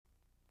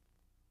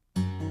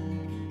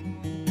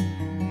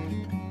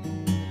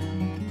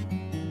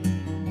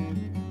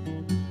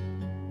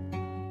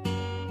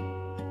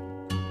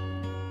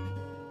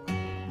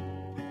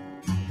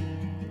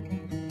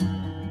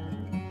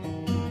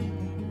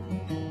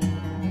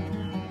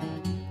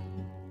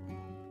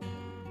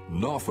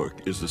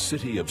Norfolk is a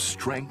city of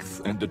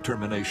strength and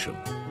determination.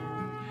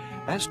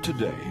 As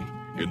today,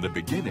 in the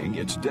beginning,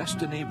 its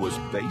destiny was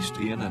based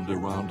in and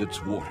around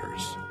its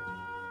waters.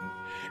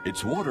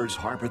 Its waters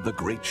harbored the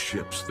great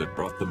ships that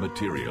brought the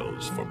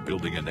materials for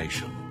building a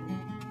nation.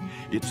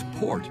 Its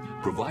port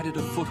provided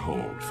a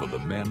foothold for the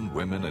men,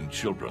 women, and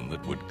children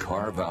that would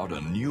carve out a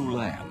new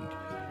land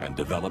and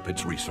develop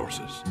its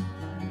resources.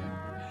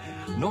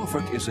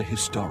 Norfolk is a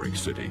historic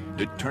city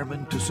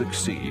determined to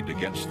succeed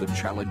against the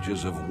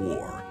challenges of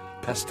war,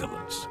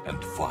 pestilence,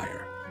 and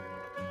fire.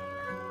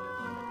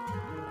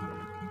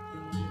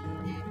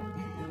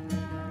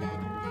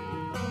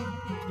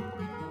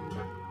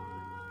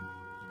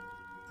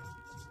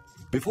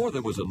 Before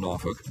there was a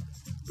Norfolk,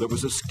 there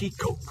was a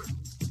Skeekoke,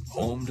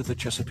 home to the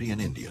Chesapeake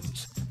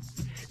Indians.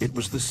 It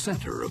was the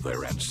center of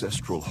their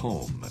ancestral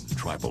home and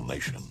tribal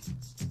nation.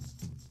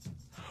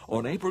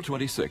 On April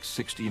 26,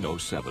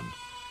 1607,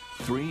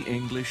 3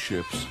 English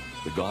ships,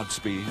 the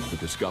Godspeed, the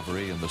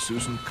Discovery, and the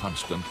Susan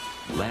Constant,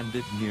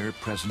 landed near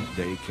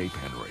present-day Cape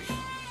Henry.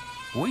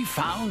 We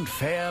found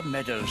fair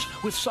meadows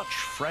with such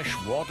fresh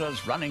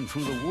waters running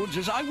through the woods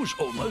as I was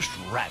almost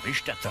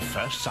ravished at the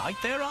first sight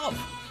thereof.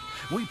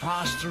 We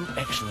passed through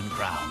excellent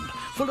ground,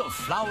 full of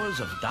flowers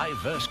of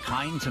diverse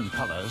kinds and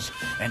colors,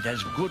 and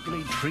as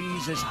goodly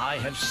trees as I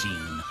have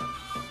seen.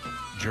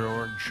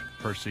 George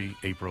Percy,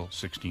 April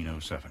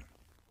 1607.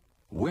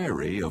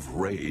 Wary of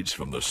raids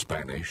from the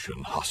Spanish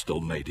and hostile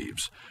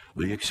natives,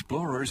 the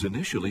explorers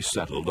initially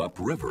settled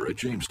upriver at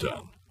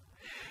Jamestown.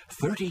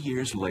 30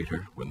 years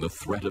later, when the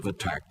threat of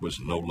attack was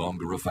no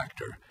longer a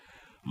factor,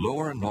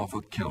 Lower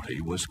Norfolk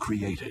County was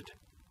created.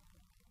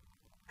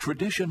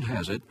 Tradition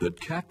has it that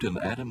Captain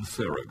Adam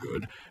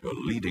Thorogood, a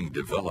leading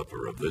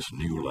developer of this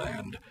new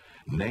land,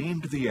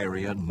 named the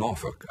area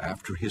Norfolk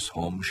after his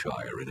home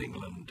shire in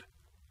England.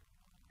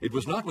 It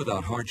was not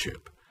without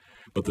hardship,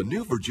 but the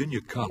new Virginia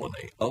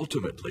colony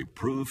ultimately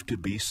proved to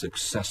be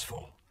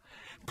successful.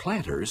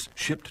 Planters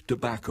shipped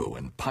tobacco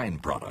and pine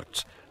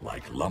products,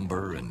 like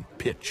lumber and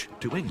pitch,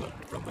 to England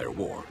from their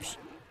wharves.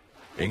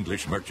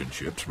 English merchant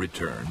ships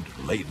returned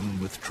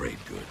laden with trade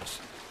goods.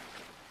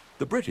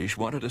 The British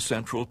wanted a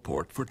central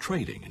port for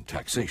trading and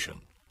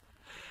taxation.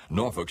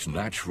 Norfolk's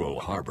natural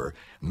harbor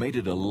made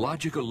it a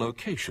logical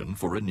location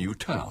for a new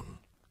town.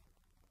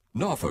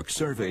 Norfolk,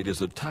 surveyed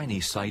as a tiny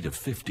site of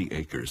 50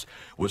 acres,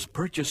 was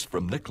purchased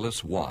from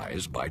Nicholas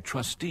Wise by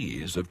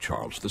trustees of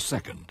Charles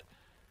II.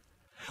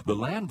 The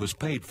land was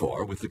paid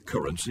for with the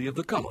currency of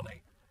the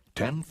colony,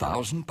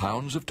 10,000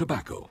 pounds of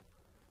tobacco.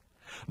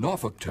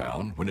 Norfolk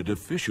Town, when it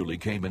officially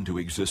came into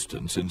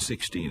existence in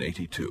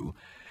 1682,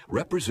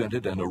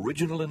 represented an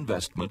original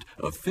investment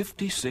of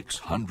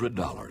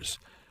 $5,600,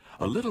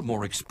 a little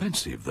more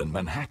expensive than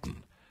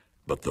Manhattan,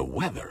 but the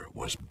weather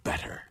was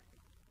better.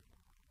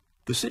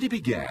 The city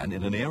began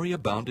in an area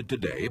bounded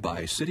today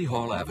by City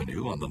Hall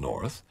Avenue on the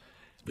north,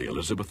 the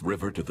Elizabeth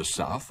River to the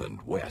south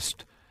and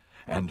west,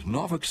 and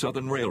Norfolk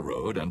Southern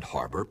Railroad and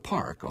Harbor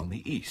Park on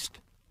the east.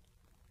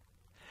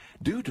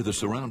 Due to the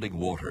surrounding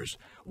waters,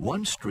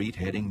 one street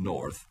heading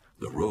north,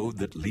 the road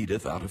that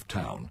leadeth out of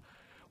town,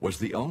 was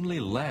the only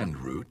land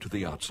route to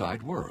the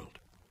outside world.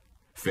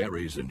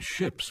 Ferries and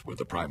ships were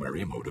the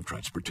primary mode of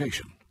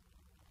transportation.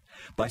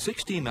 By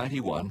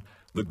 1691,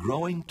 the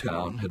growing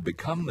town had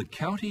become the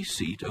county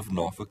seat of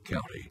Norfolk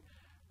County.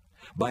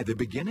 By the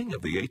beginning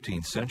of the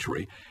 18th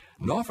century,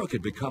 Norfolk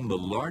had become the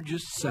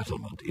largest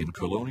settlement in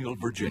colonial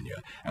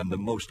Virginia and the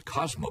most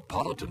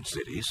cosmopolitan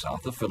city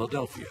south of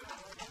Philadelphia.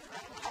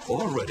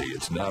 Already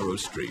its narrow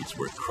streets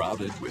were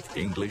crowded with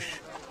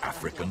English,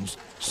 Africans,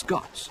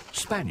 Scots,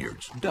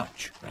 Spaniards,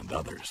 Dutch, and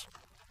others.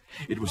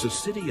 It was a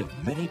city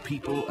of many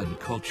people and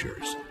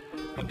cultures,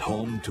 and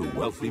home to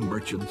wealthy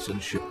merchants and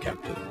ship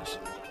captains.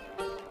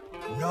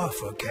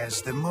 Norfolk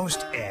has the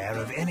most air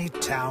of any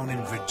town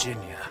in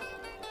Virginia.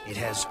 It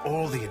has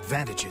all the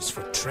advantages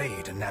for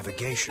trade and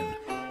navigation.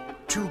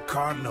 2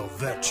 cardinal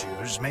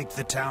virtues make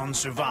the town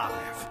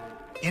survive.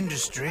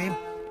 Industry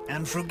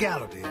and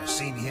frugality are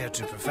seen here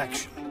to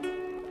perfection.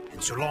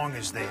 And so long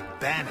as they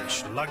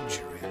banish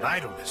luxury and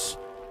idleness,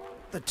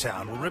 the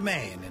town will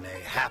remain in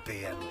a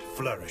happy and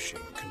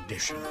flourishing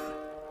condition.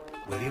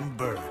 William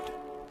Byrd,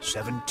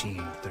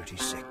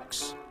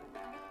 1736.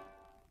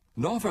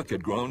 Norfolk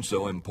had grown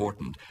so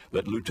important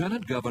that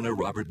Lieutenant Governor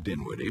Robert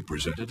Dinwiddie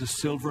presented a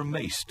silver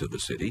mace to the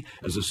city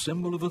as a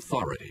symbol of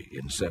authority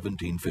in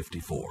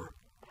 1754.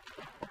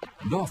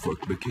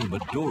 Norfolk became a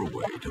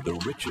doorway to the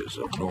riches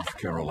of North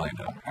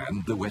Carolina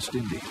and the West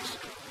Indies.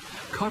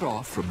 Cut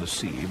off from the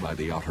sea by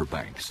the Outer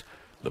Banks,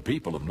 the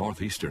people of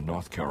northeastern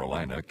North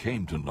Carolina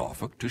came to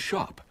Norfolk to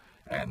shop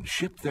and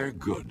ship their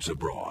goods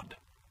abroad.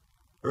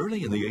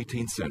 Early in the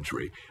 18th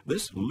century,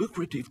 this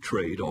lucrative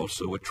trade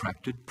also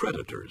attracted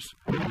predators.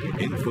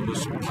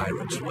 Infamous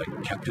pirates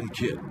like Captain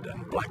Kidd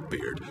and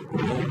Blackbeard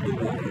roamed the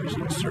waters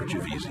in search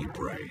of easy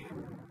prey.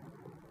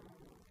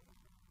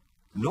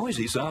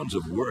 Noisy sounds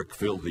of work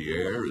filled the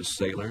air as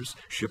sailors,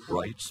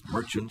 shipwrights,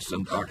 merchants,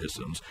 and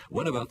artisans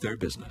went about their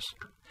business.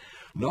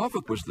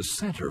 Norfolk was the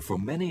center for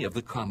many of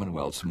the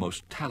Commonwealth's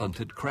most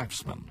talented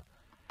craftsmen.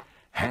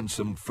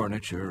 Handsome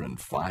furniture and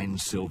fine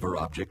silver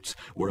objects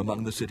were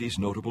among the city's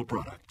notable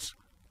products.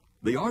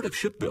 The art of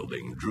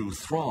shipbuilding drew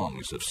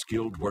throngs of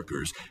skilled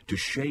workers to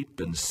shape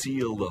and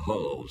seal the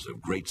hulls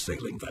of great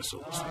sailing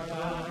vessels.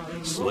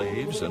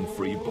 Slaves and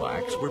free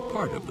blacks were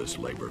part of this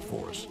labor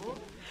force.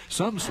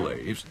 Some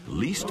slaves,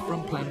 leased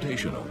from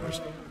plantation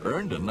owners,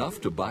 earned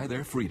enough to buy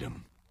their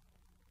freedom.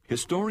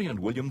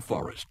 Historian William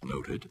Forrest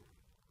noted,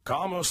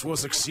 "Commerce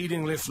was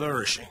exceedingly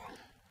flourishing.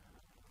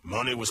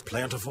 Money was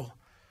plentiful.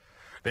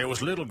 There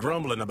was little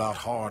grumbling about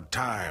hard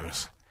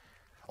times.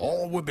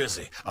 All were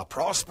busy. A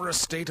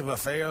prosperous state of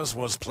affairs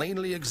was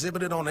plainly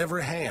exhibited on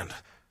every hand,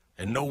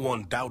 and no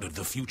one doubted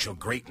the future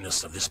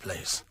greatness of this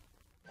place."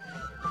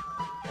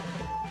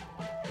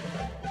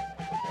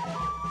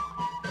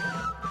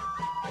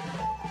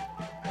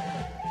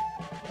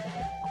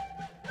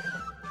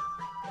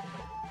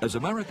 As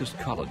America's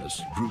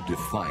colonists grew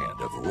defiant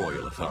of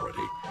royal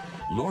authority,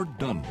 Lord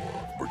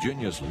Dunmore,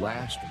 Virginia's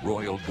last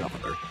royal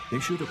governor,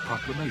 issued a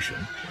proclamation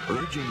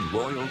urging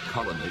loyal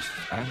colonists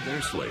and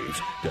their slaves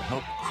to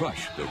help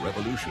crush the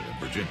revolution in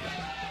Virginia.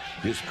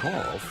 His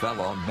call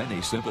fell on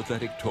many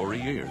sympathetic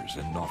Tory ears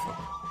in Norfolk.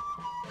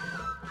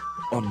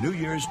 On New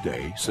Year's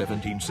Day,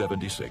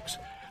 1776,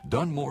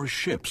 Dunmore's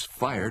ships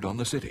fired on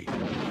the city.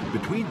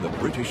 Between the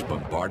British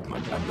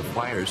bombardment and the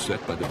fires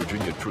set by the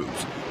Virginia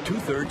troops,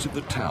 2/3 of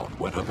the town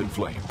went up in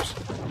flames.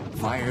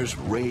 Fires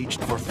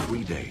raged for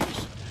 3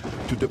 days.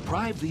 To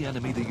deprive the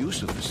enemy the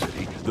use of the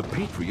city, the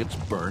Patriots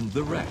burned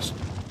the rest.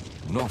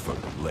 Norfolk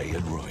lay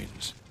in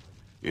ruins.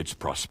 Its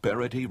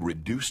prosperity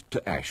reduced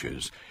to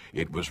ashes,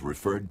 it was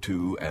referred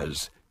to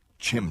as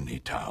Chimney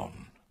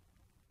Town.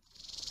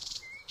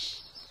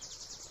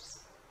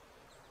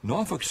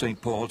 Norfolk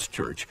St. Paul's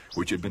Church,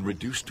 which had been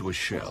reduced to a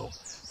shell,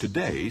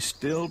 today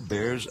still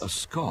bears a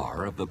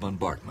scar of the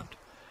bombardment,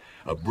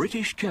 a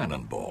British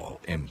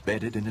cannonball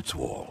embedded in its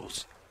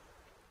walls.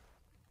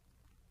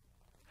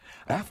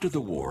 After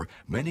the war,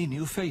 many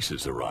new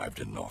faces arrived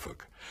in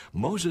Norfolk.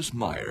 Moses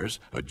Myers,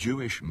 a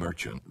Jewish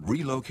merchant,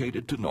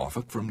 relocated to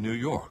Norfolk from New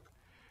York.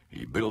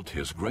 He built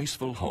his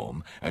graceful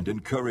home and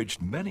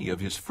encouraged many of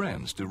his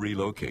friends to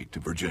relocate to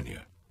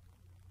Virginia.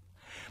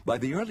 By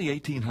the early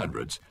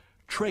 1800s,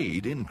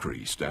 trade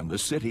increased and the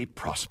city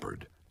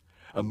prospered.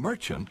 A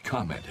merchant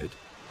commented,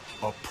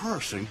 A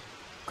person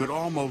could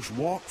almost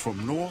walk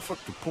from Norfolk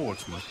to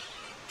Portsmouth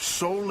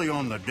solely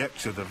on the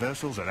decks of the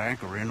vessels that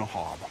anchor in the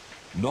harbor.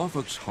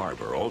 Norfolk's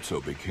harbor also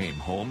became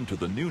home to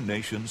the new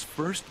nation's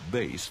first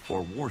base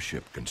for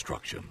warship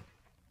construction.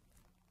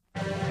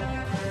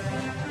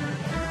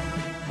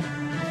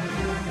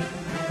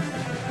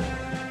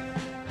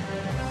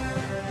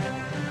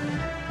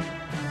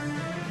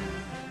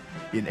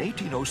 In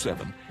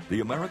 1807,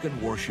 the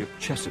American warship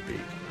Chesapeake,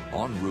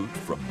 en route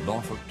from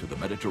Norfolk to the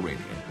Mediterranean,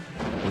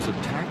 was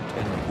attacked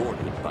and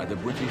boarded by the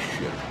British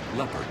ship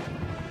Leopard.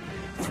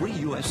 3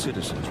 U.S.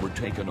 citizens were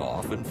taken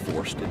off and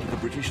forced into the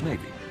British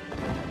Navy.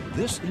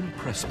 This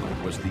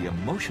impressment was the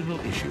emotional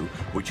issue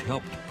which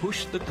helped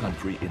push the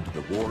country into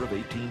the War of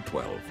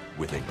 1812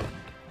 with England.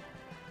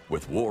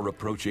 With war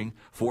approaching,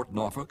 Fort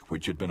Norfolk,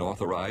 which had been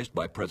authorized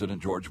by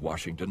President George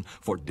Washington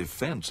for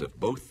defense of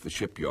both the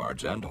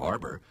shipyards and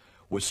harbor,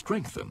 was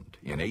strengthened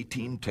in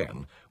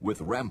 1810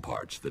 with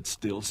ramparts that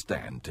still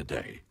stand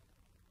today.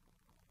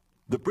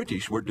 The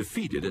British were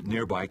defeated at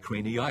nearby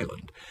Craney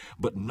Island,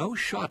 but no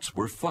shots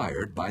were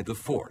fired by the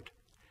fort.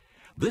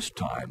 This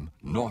time,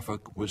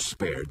 Norfolk was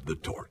spared the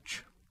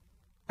torch.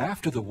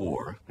 After the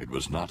war, it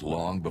was not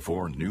long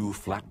before new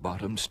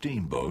flat-bottomed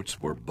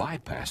steamboats were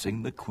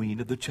bypassing the Queen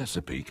of the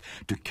Chesapeake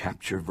to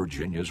capture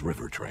Virginia's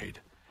river trade.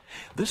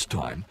 This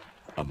time,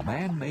 a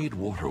man-made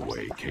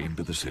waterway came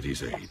to the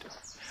city's aid.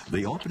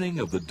 The opening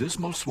of the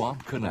Dismal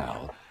Swamp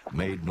Canal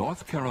made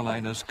North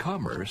Carolina's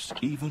commerce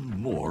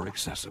even more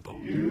accessible.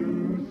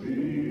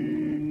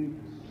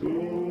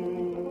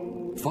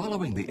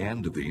 Following the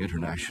end of the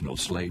international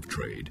slave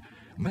trade,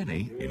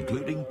 many,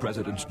 including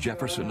Presidents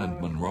Jefferson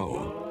and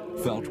Monroe,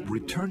 felt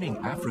returning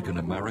African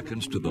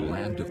Americans to the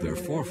land of their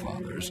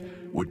forefathers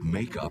would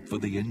make up for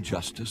the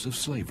injustice of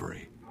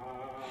slavery.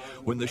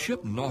 When the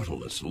ship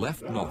Nautilus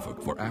left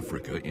Norfolk for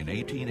Africa in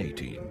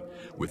 1818,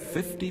 with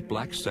 50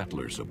 black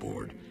settlers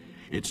aboard,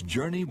 its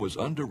journey was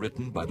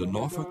underwritten by the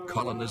Norfolk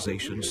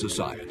Colonization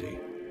Society.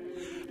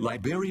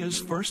 Liberia's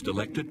first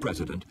elected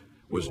president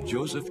was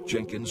Joseph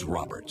Jenkins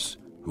Roberts,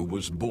 who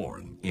was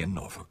born in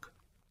Norfolk.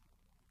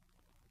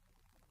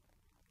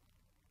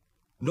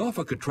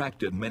 Norfolk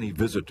attracted many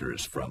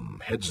visitors,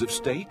 from heads of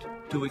state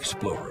to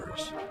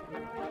explorers.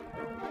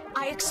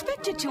 I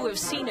expected to have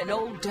seen an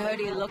old,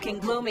 dirty-looking,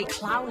 gloomy,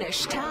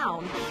 clownish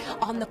town.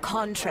 On the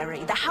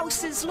contrary, the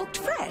houses looked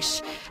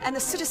fresh, and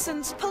the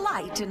citizens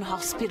polite and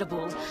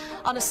hospitable.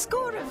 On a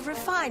score of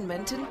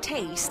refinement and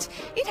taste,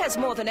 it has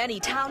more than any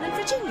town in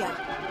Virginia.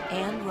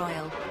 Anne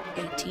Royal,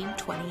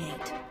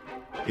 1828.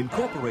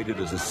 Incorporated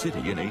as a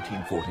city in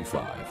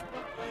 1845,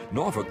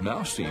 Norfolk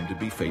now seemed to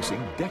be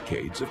facing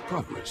decades of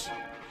progress.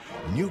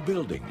 New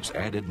buildings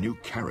added new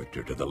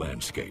character to the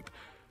landscape,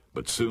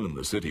 but soon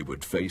the city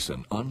would face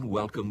an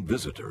unwelcome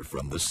visitor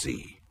from the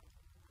sea.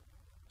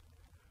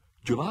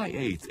 July 8,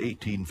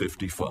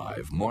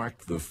 1855,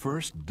 marked the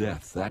first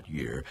death that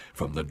year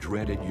from the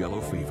dreaded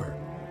yellow fever.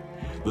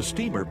 The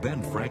steamer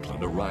Ben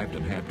Franklin arrived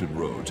in Hampton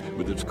Roads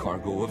with its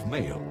cargo of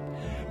mail,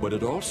 but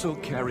it also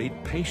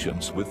carried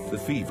patients with the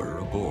fever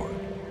aboard.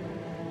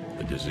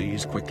 The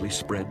disease quickly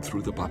spread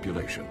through the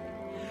population.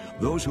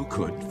 Those who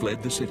could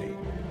fled the city.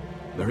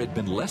 There had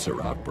been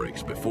lesser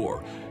outbreaks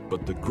before,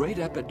 but the great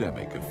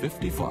epidemic of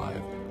 '55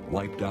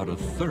 wiped out a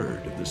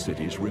third of the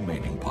city's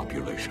remaining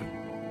population.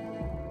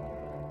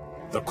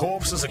 The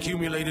corpses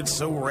accumulated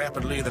so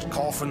rapidly that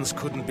coffins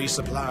couldn't be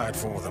supplied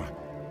for them.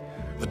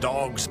 The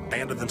dogs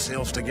banded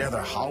themselves together,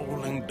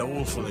 howling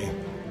dolefully,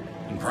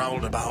 and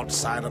prowled about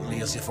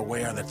silently as if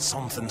aware that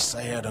something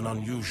sad and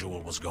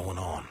unusual was going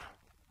on.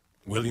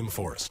 William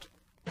Forrest.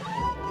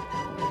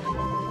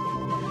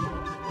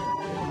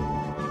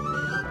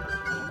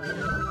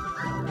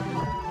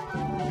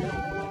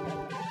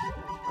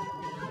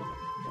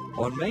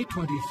 On May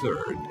 23,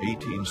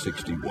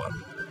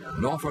 1861,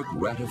 Norfolk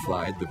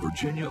ratified the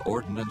Virginia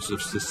Ordinance of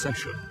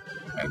Secession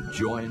and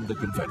joined the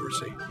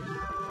Confederacy.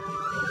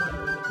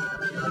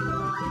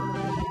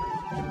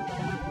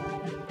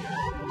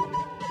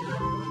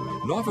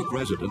 Norfolk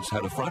residents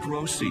had a front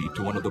row seat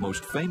to one of the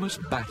most famous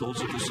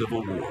battles of the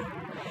Civil War.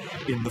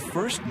 In the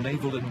first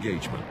naval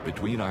engagement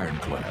between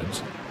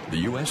ironclads,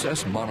 the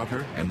USS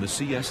Monitor and the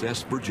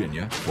CSS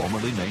Virginia,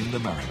 formerly named the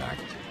Merrimac,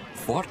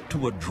 fought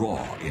to a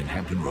draw in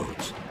Hampton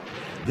Roads.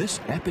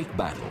 This epic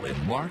battle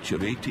in March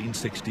of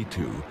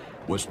 1862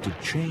 was to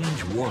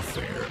change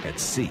warfare at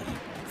sea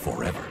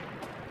forever.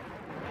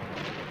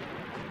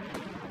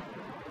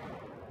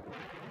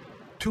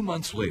 2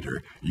 months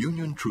later,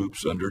 Union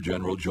troops under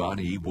General John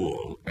E.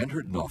 Wool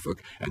entered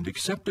Norfolk and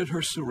accepted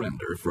her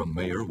surrender from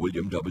Mayor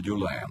William W.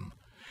 Lamb.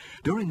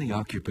 During the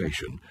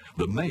occupation,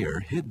 the mayor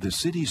hid the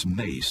city's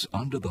mace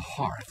under the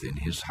hearth in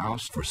his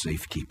house for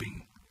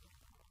safekeeping.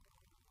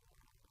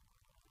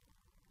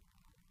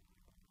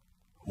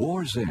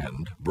 War's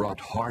end brought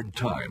hard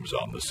times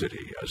on the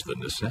city as the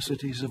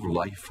necessities of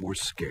life were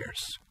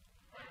scarce.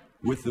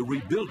 With the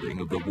rebuilding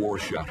of the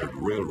war-shattered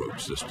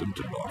railroad system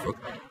to Norfolk,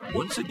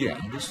 once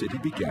again the city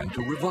began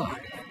to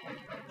revive.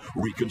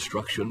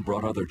 Reconstruction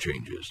brought other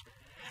changes.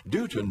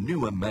 Due to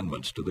new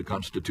amendments to the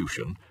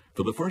Constitution,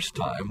 for the first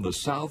time the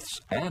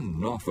South's and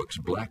Norfolk's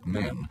black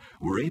men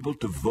were able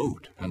to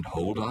vote and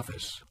hold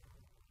office.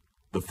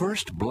 The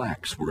first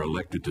blacks were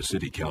elected to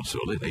city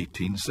council in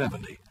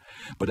 1870.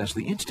 But as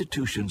the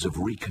institutions of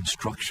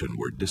Reconstruction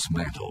were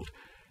dismantled,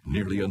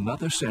 nearly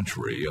another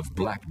century of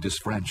black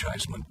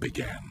disfranchisement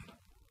began.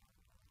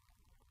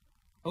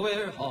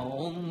 We're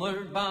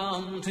homeward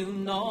bound to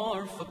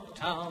Norfolk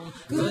town.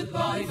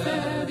 Goodbye,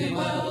 fare thee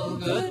well,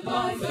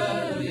 goodbye,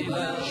 fare thee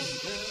well.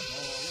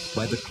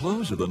 By the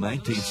close of the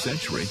 19th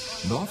century,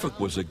 Norfolk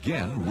was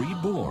again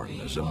reborn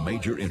as a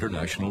major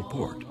international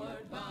port.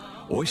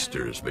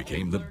 Oysters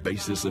became the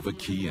basis of a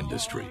key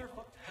industry.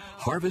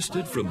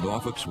 Harvested from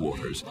Norfolk's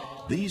waters,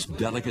 these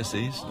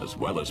delicacies, as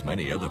well as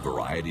many other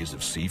varieties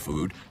of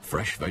seafood,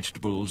 fresh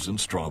vegetables, and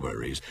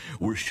strawberries,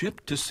 were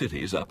shipped to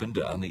cities up and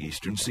down the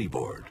eastern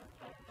seaboard.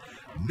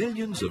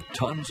 Millions of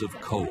tons of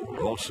coal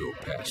also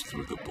passed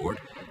through the port,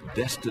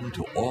 destined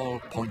to all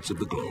points of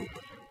the globe.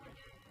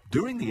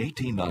 During the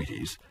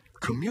 1890s,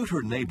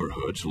 commuter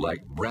neighborhoods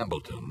like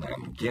Brambleton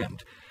and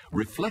Ghent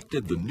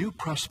reflected the new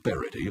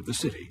prosperity of the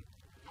city.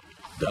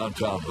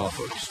 Downtown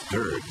Norfolk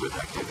stirred with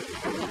activity.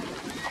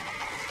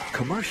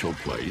 Commercial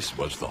Place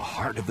was the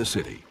heart of the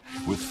city,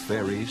 with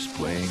ferries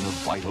playing a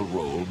vital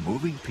role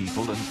moving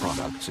people and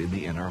products in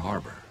the inner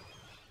harbor.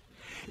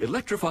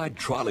 Electrified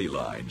trolley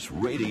lines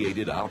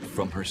radiated out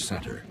from her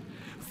center.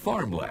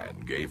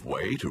 Farmland gave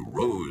way to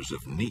rows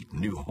of neat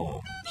new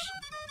homes.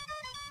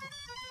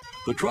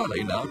 The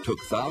trolley now took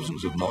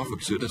thousands of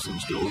Norfolk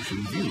citizens to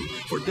Ocean View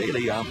for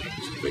daily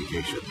outings and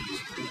vacations.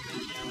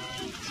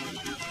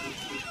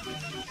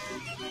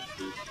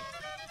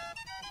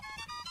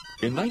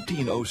 In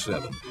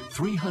 1907,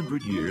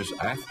 300 years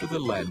after the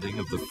landing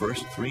of the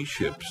first 3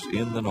 ships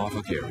in the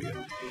Norfolk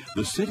area,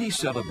 the city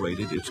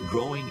celebrated its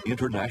growing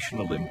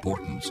international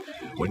importance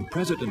when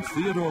President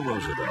Theodore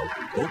Roosevelt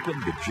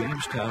opened the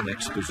Jamestown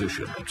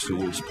Exposition at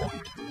Sewell's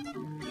Point.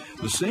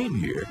 The same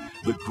year,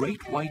 the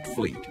Great White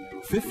Fleet,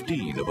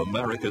 15 of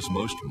America's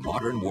most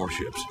modern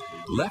warships,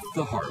 left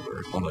the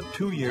harbor on a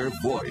 2-year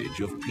voyage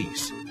of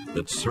peace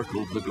that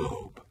circled the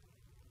globe.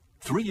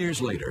 3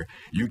 years later,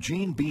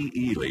 Eugene B.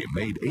 Ely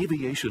made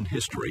aviation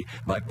history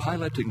by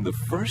piloting the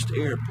first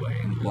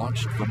airplane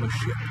launched from a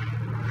ship.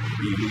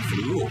 Ely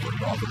flew over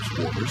Norfolk's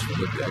waters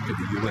from the deck of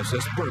the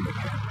USS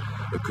Birmingham,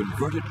 a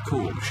converted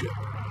coal ship.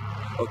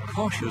 A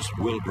cautious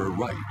Wilbur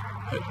Wright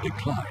had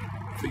declined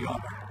the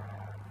honor.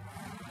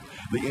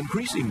 The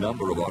increasing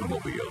number of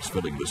automobiles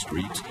filling the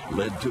streets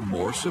led to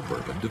more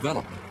suburban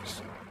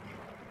developments.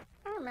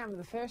 I remember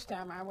the first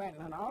time I went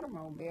in an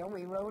automobile,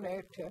 we rode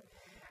out to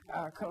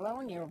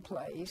Colonial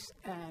Place,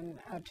 and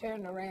I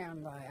turned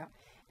around there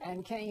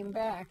and came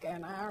back,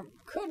 and I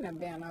couldn't have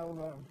been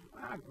over,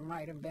 I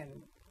might have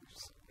been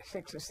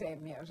 6 or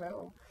 7 years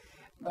old,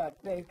 But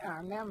I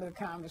remember the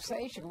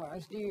conversation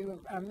was, do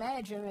you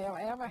imagine they'll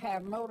ever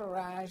have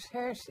motorized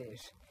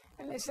hearses?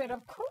 And they said,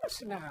 of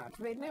course not.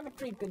 They'd never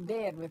treat the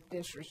dead with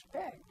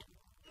disrespect.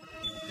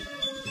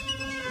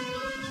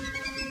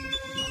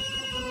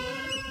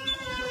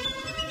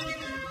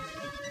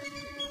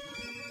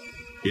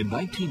 In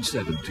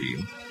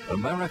 1917,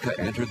 America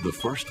entered the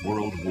First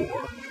World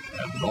War,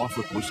 and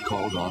Norfolk was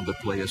called on to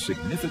play a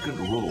significant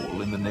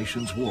role in the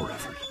nation's war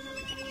effort.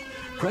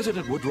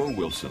 President Woodrow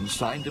Wilson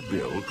signed a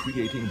bill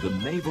creating the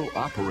Naval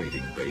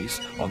Operating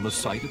Base on the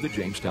site of the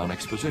Jamestown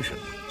Exposition.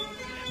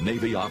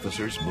 Navy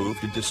officers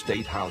moved into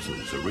state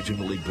houses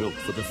originally built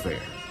for the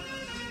fair.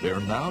 They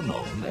are now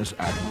known as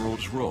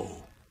Admiral's Row.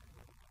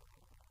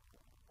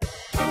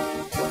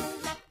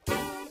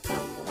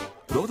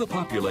 Though the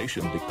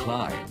population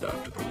declined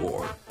after the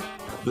war,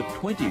 the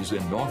 20s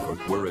in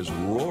Norfolk were as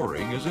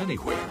roaring as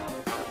anywhere.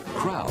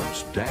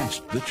 Crowds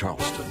danced the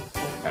Charleston,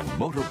 and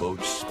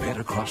motorboats sped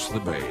across the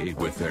bay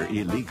with their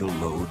illegal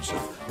loads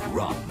of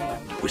rum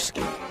and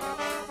whiskey.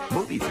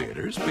 Movie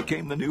theaters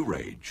became the new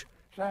rage.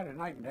 Saturday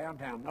night in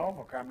downtown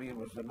Norfolk, I mean,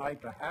 was the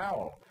night to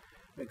howl,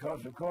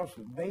 because, of course,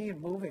 the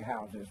main movie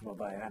houses were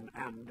there,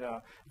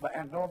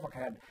 and Norfolk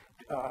had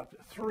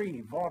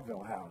 3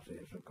 vaudeville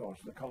houses, of course,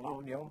 the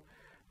Colonial,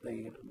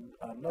 the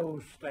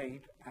Lowe's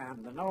State,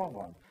 and the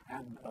Norfolk.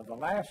 And the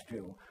last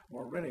 2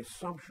 were really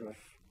sumptuous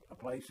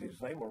places.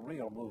 They were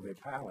real movie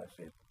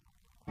palaces.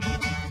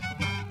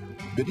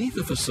 Beneath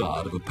the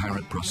facade of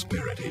apparent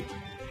prosperity,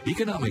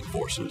 economic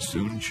forces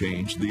soon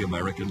changed the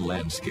American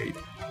landscape,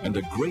 and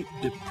a Great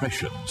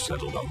Depression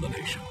settled on the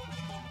nation.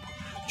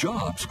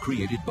 Jobs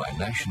created by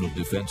national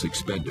defense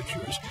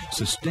expenditures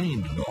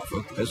sustained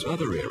Norfolk as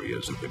other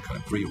areas of the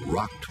country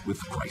rocked with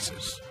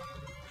crisis.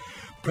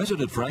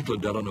 President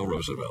Franklin Delano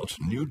Roosevelt's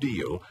New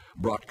Deal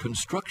brought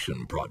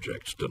construction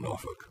projects to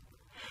Norfolk.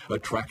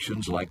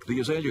 Attractions like the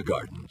Azalea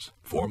Gardens,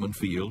 Foreman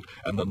Field,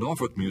 and the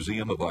Norfolk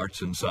Museum of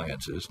Arts and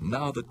Sciences,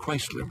 now the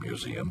Chrysler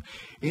Museum,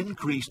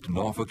 increased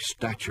Norfolk's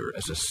stature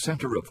as a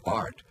center of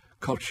art,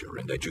 culture,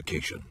 and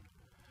education.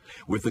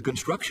 With the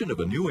construction of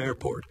a new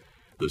airport,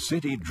 the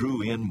city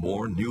drew in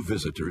more new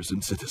visitors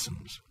and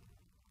citizens.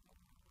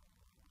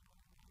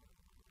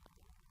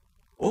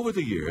 Over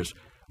the years,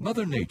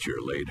 Mother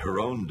Nature laid her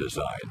own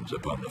designs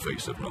upon the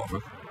face of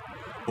Norfolk.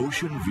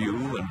 Ocean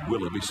View and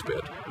Willoughby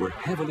Spit were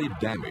heavily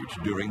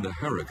damaged during the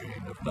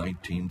hurricane of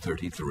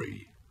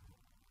 1933.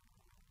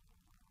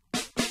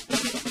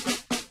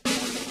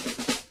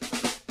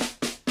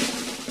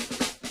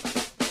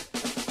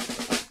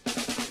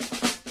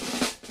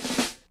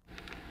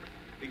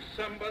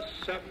 December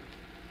 7th,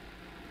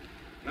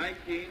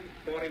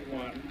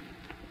 1941,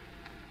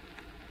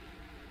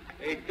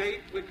 a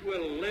date which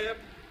will live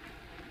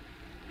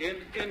in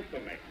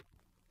infamy.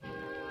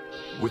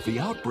 With the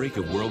outbreak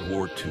of World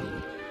War II,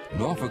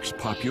 Norfolk's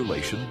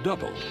population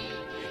doubled.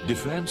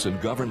 Defense and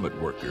government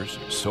workers,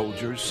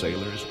 soldiers,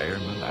 sailors,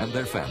 airmen, and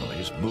their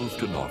families moved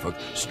to Norfolk,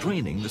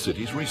 straining the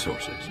city's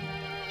resources.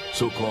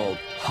 So-called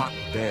hot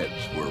beds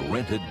were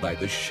rented by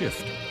the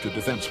shift to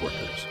defense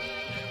workers.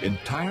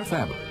 Entire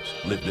families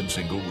lived in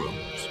single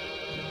rooms.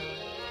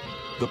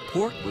 The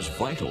port was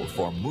vital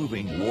for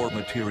moving war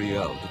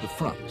materiel to the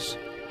fronts.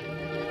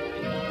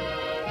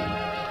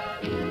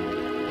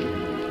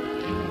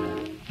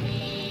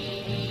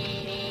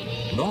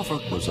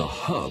 Norfolk was a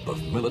hub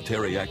of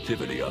military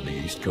activity on the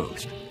East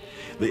Coast.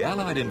 The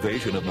Allied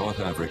invasion of North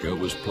Africa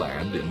was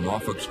planned in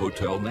Norfolk's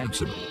Hotel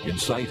Nansemond, in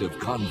sight of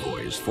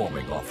convoys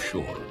forming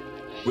offshore.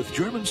 With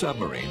German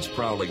submarines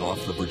prowling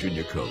off the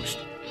Virginia coast,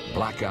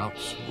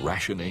 blackouts,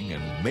 rationing,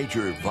 and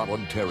major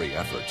voluntary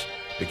efforts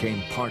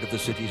became part of the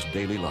city's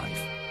daily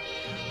life.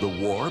 The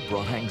war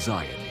brought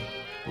anxiety,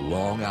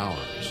 long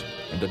hours,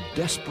 and a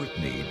desperate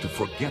need to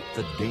forget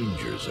the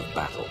dangers of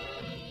battle.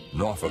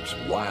 Norfolk's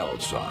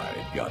wild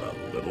side got a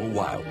little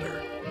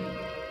wilder.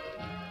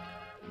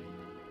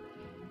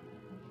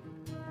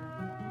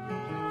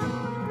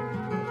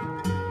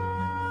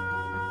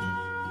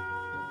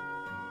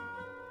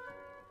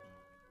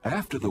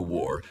 After the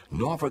war,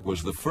 Norfolk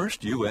was the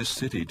first U.S.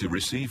 city to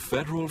receive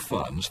federal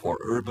funds for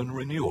urban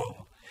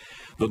renewal.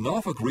 The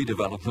Norfolk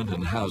Redevelopment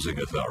and Housing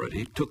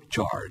Authority took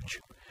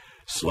charge.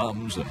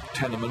 Slums and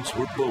tenements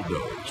were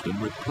bulldozed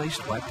and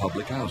replaced by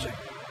public housing.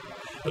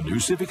 A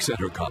new civic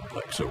center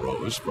complex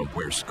arose from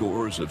where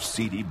scores of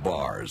seedy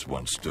bars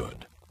once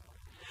stood.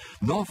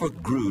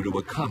 Norfolk grew to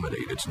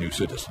accommodate its new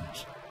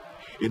citizens.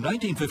 In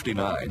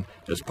 1959,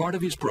 as part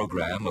of his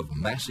program of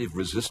massive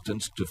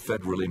resistance to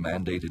federally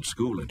mandated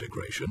school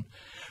integration,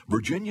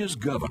 Virginia's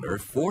governor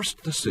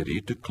forced the city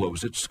to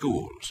close its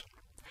schools.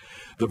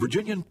 The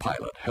Virginian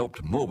pilot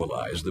helped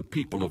mobilize the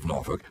people of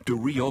Norfolk to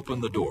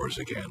reopen the doors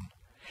again.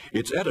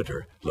 Its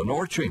editor,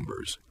 Lenore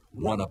Chambers,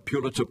 won a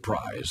Pulitzer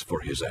Prize for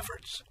his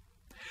efforts.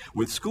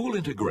 With school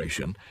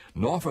integration,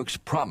 Norfolk's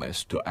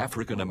promise to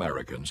African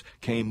Americans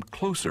came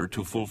closer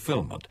to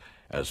fulfillment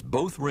as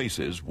both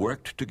races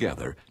worked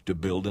together to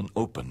build an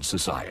open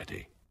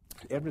society.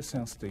 Ever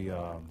since the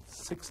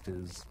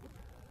 60s,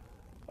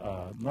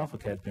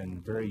 Norfolk had been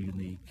very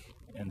unique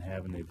in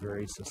having a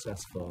very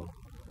successful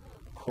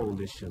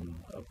coalition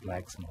of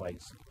blacks and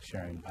whites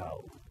sharing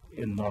power.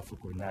 In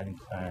Norfolk, we're not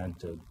inclined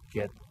to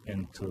get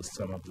into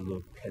some of the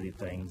little petty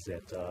things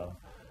that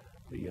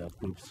the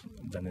groups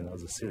done in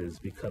other cities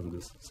because of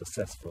this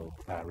successful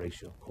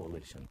biracial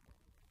coalition.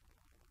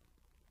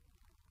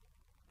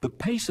 The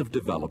pace of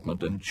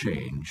development and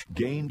change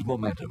gained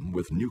momentum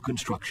with new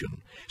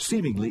construction,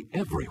 seemingly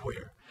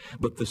everywhere,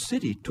 but the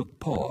city took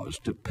pause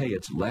to pay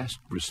its last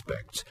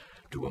respects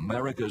to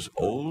America's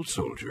old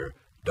soldier,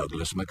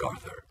 Douglas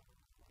MacArthur.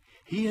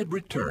 He had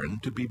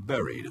returned to be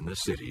buried in the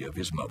city of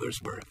his mother's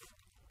birth.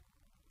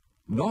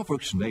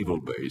 Norfolk's naval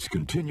base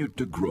continued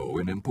to grow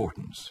in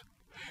importance.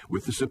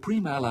 With the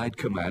Supreme Allied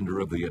Commander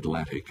of the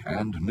Atlantic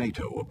and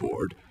NATO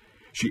aboard,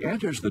 she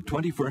enters the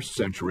 21st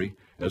century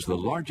as the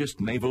largest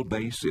naval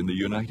base in the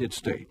United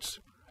States,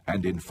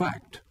 and in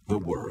fact, the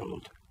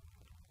world.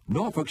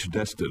 Norfolk's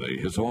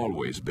destiny has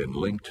always been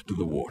linked to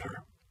the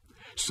water.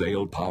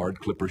 Sail-powered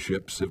clipper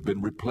ships have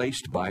been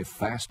replaced by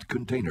fast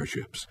container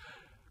ships.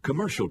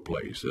 Commercial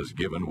place has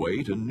given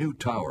way to new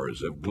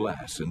towers of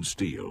glass and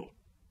steel.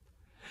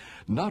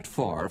 Not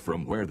far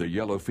from where the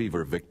yellow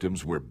fever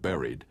victims were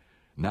buried,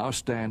 now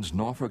stands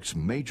Norfolk's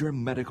major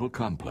medical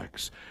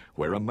complex,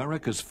 where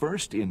America's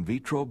first in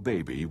vitro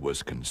baby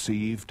was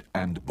conceived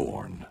and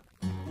born.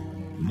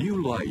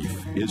 New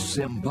life is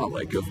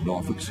symbolic of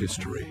Norfolk's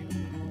history.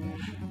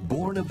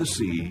 Born of the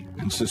sea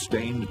and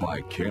sustained by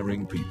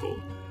caring people,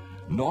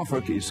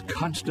 Norfolk is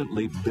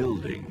constantly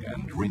building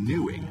and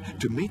renewing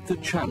to meet the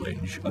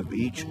challenge of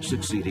each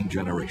succeeding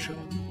generation.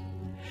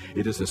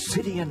 It is a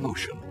city in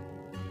motion,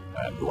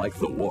 and like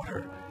the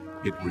water,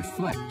 it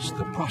reflects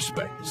the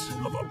prospects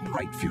of a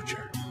bright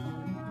future.